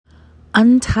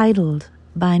Untitled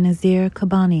by Nazir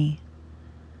Qabbani.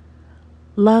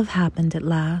 Love happened at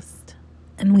last,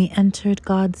 and we entered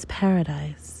God's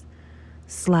paradise,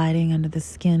 sliding under the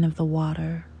skin of the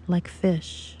water like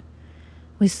fish.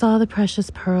 We saw the precious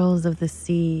pearls of the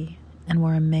sea and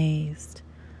were amazed.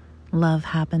 Love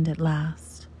happened at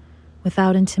last,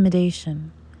 without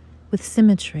intimidation, with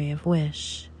symmetry of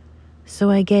wish. So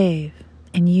I gave,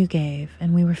 and you gave,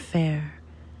 and we were fair.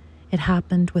 It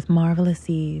happened with marvelous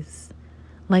ease,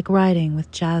 like riding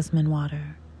with jasmine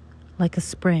water, like a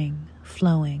spring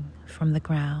flowing from the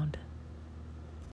ground.